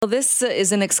Well, this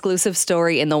is an exclusive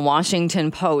story in the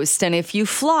Washington Post, and if you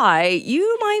fly,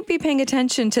 you might be paying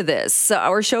attention to this.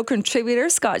 Our show contributor,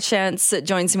 Scott Shantz,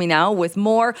 joins me now with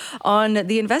more on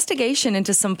the investigation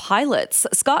into some pilots.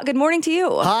 Scott, good morning to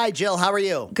you. Hi, Jill. How are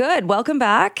you? Good. Welcome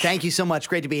back. Thank you so much.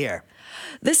 Great to be here.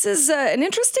 This is an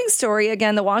interesting story.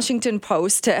 Again, the Washington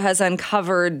Post has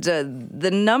uncovered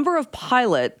the number of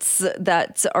pilots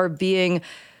that are being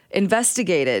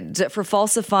investigated for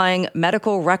falsifying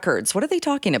medical records. What are they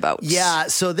talking about? Yeah,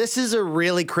 so this is a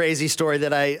really crazy story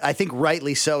that I think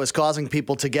rightly so is causing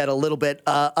people to get a little bit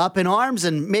up in arms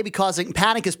and maybe causing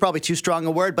panic is probably too strong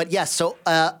a word. But yes, so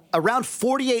around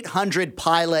 4,800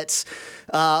 pilots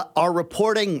are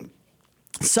reporting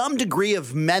some degree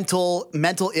of mental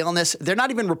illness. They're not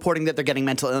even reporting that they're getting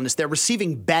mental illness. They're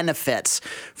receiving benefits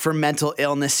for mental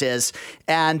illnesses.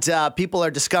 And people are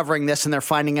discovering this and they're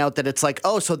finding out that it's like,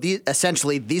 oh, so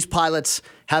essentially these pilots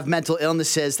have mental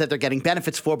illnesses that they're getting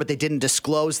benefits for, but they didn't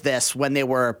disclose this when they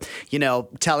were,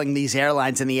 telling these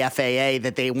airlines and the FAA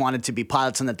that they wanted to be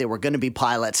pilots and that they were going to be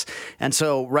pilots. And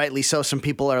so rightly so, some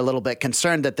people are a little bit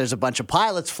concerned that there's a bunch of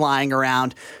pilots flying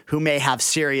around who may have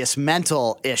serious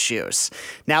mental issues.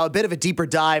 Now, a bit of a deeper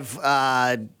dive,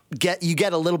 you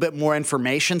get a little bit more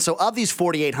information. So of these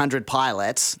 4,800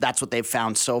 pilots, that's what they've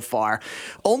found so far,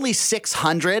 only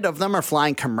 600 of them are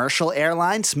flying commercial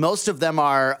airlines. Most of them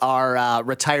are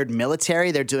retired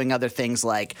military. They're doing other things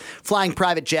like flying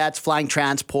private jets, flying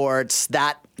transports,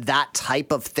 that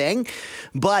type of thing.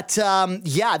 But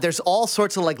there's all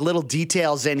sorts of like little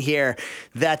details in here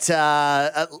that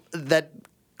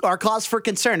are cause for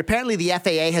concern. Apparently, the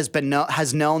FAA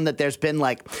has known that there's been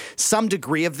like some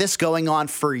degree of this going on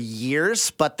for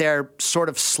years, but they're sort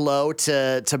of slow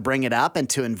to bring it up and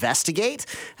to investigate.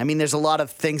 I mean, there's a lot of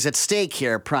things at stake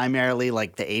here, primarily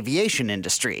like the aviation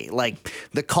industry, like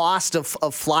the cost of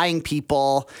flying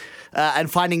people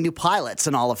and finding new pilots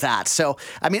and all of that. So,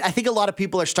 I mean, I think a lot of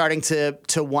people are starting to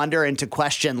wonder and to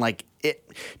question, like,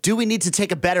 do we need to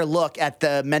take a better look at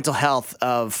the mental health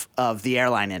of the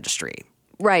airline industry?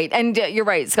 Right. And you're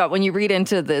right, Scott, when you read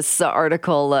into this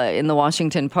article in the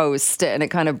Washington Post and it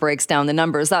kind of breaks down the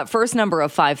numbers, that first number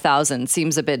of 5,000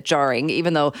 seems a bit jarring,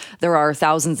 even though there are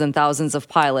thousands and thousands of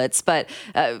pilots. But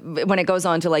when it goes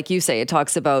on to, like you say, it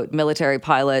talks about military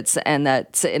pilots and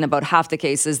that in about half the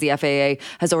cases, the FAA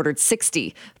has ordered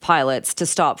 60 pilots to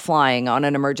stop flying on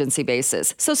an emergency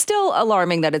basis. So still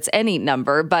alarming that it's any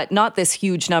number, but not this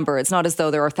huge number. It's not as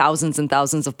though there are thousands and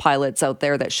thousands of pilots out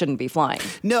there that shouldn't be flying.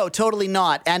 No, totally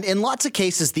not. And in lots of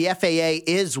cases, the FAA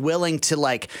is willing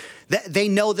to they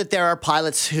know that there are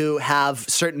pilots who have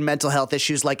certain mental health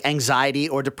issues like anxiety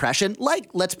or depression.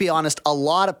 Like, let's be honest, a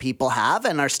lot of people have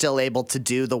and are still able to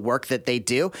do the work that they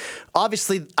do.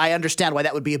 Obviously, I understand why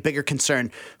that would be a bigger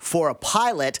concern for a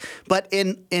pilot. But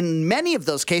in many of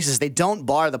those cases, they don't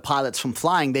bar the pilots from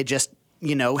flying. They just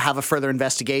have a further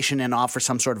investigation and offer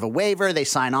some sort of a waiver. They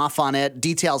sign off on it,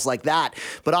 details like that.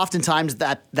 But oftentimes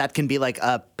that can be like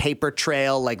a paper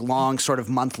trail, like long, sort of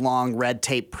month-long red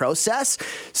tape process.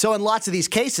 So in lots of these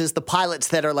cases, the pilots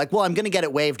that are like, well, I'm going to get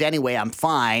it waived anyway, I'm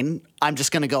fine, I'm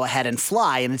just going to go ahead and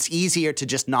fly, and it's easier to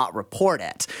just not report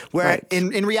it. Where right.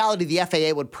 in reality, the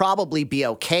FAA would probably be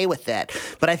okay with it.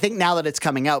 But I think now that it's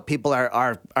coming out, people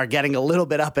are getting a little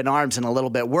bit up in arms and a little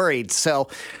bit worried. So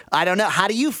I don't know. How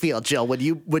do you feel, Jill?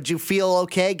 Would you feel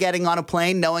okay getting on a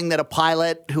plane knowing that a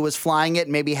pilot who was flying it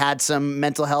maybe had some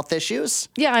mental health issues?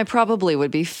 Yeah, I probably would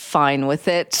be fine with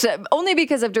it. Only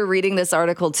because after reading this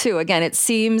article too, again, it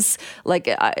seems like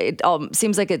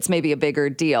it's maybe a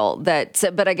bigger deal.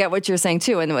 But I get what you're saying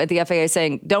too, and the FAA is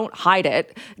saying don't hide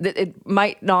it. It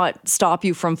might not stop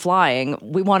you from flying.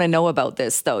 We want to know about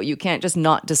this, though. You can't just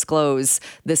not disclose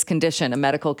this condition, a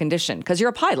medical condition, because you're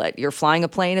a pilot. You're flying a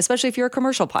plane, especially if you're a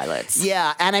commercial pilot.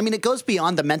 Yeah, and I mean, it goes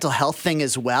beyond the mental health thing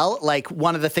as well. Like,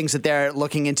 one of the things that they're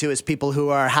looking into is people who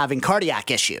are having cardiac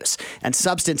issues and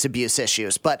substance abuse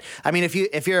issues. But I mean,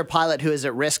 if you're a pilot who is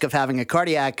at risk of having a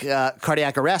cardiac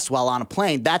arrest while on a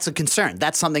plane, that's a concern.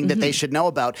 That's something that they should know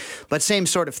about. But same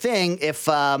sort of thing. If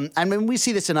I mean, we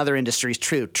see this in other industries,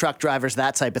 true, truck drivers,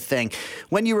 that type of thing.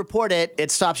 When you report it,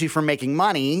 it stops you from making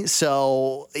money.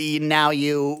 So now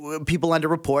people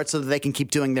underreport so that they can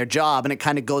keep doing their job, and it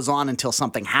kind of goes on until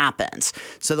something happens.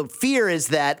 So the fear is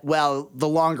that, well, the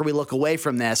longer we look away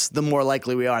from this, the more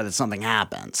likely we are that something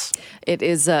happens. It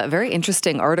is a very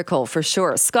interesting article for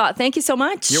sure. Scott, thank you so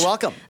much. You're welcome.